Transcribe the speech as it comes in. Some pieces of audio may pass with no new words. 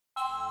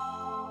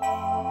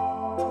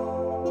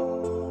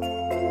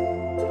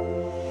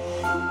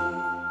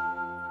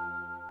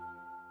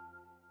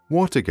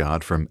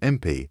WaterGuard from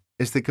Impey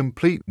is the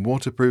complete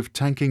waterproof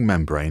tanking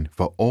membrane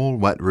for all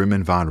wet room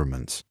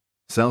environments.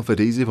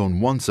 Self-adhesive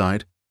on one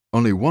side,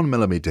 only 1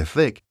 mm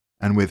thick,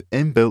 and with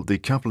inbuilt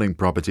decoupling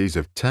properties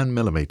of 10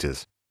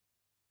 mm.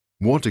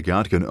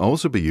 WaterGuard can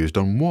also be used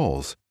on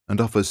walls and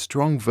offers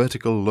strong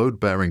vertical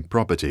load-bearing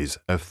properties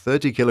of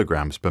 30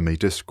 kg per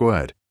meter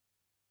squared.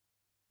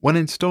 When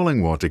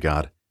installing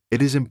WaterGuard,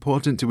 it is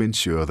important to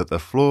ensure that the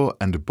floor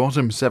and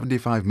bottom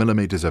 75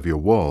 mm of your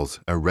walls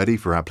are ready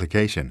for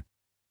application.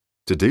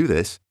 To do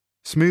this,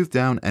 smooth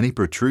down any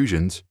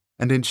protrusions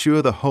and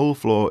ensure the whole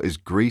floor is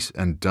grease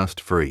and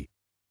dust-free.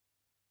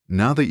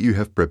 Now that you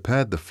have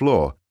prepared the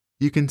floor,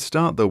 you can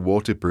start the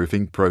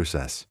waterproofing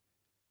process.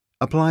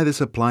 Apply this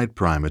applied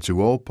primer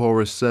to all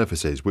porous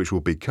surfaces which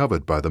will be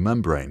covered by the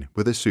membrane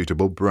with a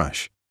suitable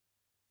brush.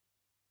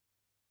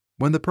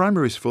 When the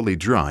primer is fully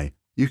dry,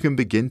 you can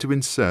begin to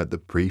insert the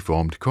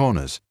pre-formed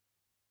corners.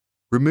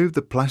 Remove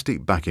the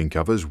plastic backing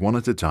covers one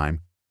at a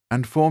time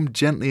and form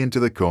gently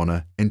into the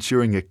corner,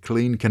 ensuring a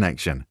clean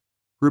connection.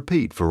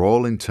 Repeat for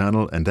all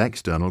internal and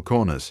external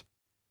corners.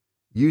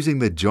 Using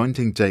the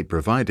jointing tape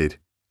provided,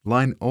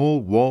 line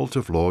all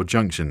wall-to-floor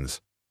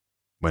junctions.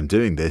 When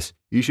doing this,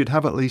 you should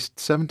have at least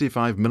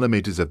 75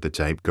 mm of the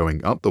tape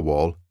going up the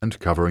wall and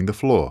covering the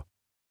floor.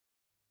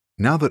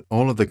 Now that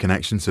all of the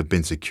connections have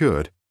been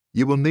secured,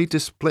 you will need to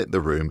split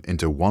the room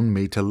into 1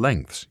 meter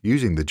lengths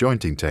using the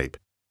jointing tape.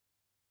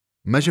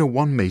 Measure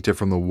 1 meter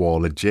from the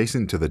wall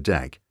adjacent to the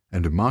deck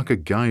and mark a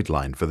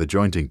guideline for the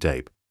jointing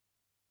tape.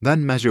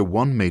 Then measure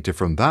 1 meter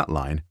from that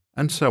line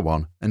and so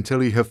on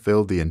until you have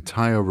filled the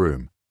entire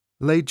room.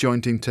 Lay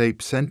jointing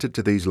tape centered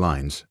to these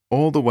lines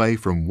all the way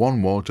from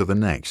one wall to the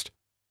next.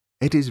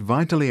 It is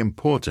vitally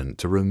important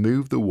to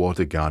remove the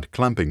WaterGuard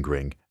clamping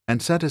ring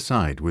and set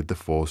aside with the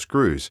 4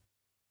 screws.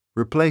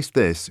 Replace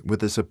this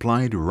with the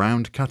supplied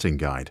round cutting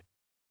guide.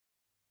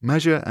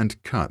 Measure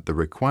and cut the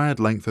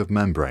required length of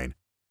membrane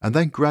and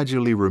then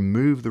gradually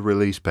remove the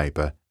release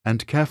paper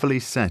and carefully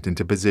set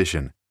into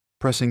position,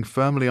 pressing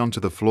firmly onto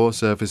the floor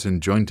surface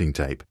and jointing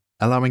tape,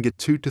 allowing a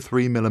 2 to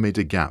 3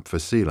 mm gap for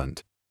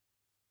sealant.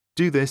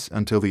 Do this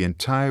until the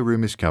entire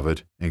room is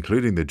covered,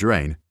 including the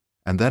drain,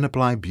 and then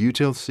apply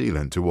butyl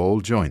sealant to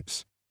all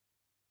joints.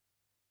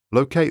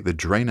 Locate the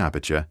drain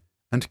aperture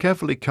and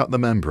carefully cut the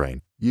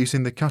membrane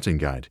using the cutting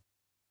guide.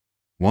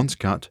 Once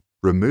cut,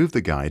 remove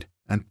the guide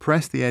and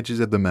press the edges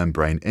of the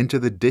membrane into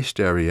the dished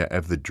area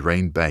of the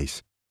drain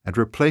base and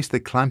replace the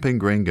clamping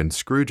ring and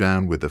screw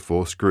down with the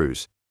 4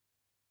 screws.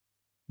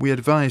 We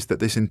advise that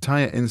this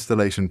entire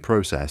installation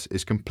process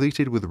is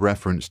completed with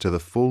reference to the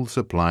full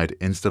supplied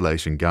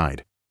installation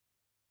guide.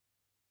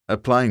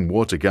 Applying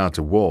WaterGuard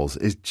to walls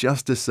is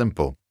just as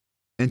simple.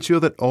 Ensure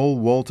that all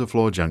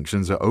wall-to-floor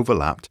junctions are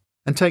overlapped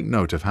and take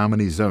note of how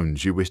many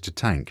zones you wish to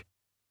tank.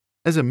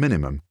 As a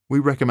minimum, we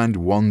recommend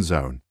 1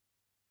 zone.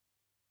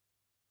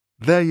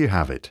 There you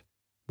have it.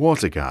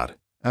 WaterGuard,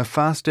 a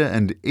faster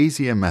and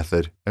easier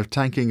method of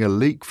tanking a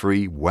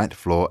leak-free wet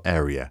floor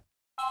area.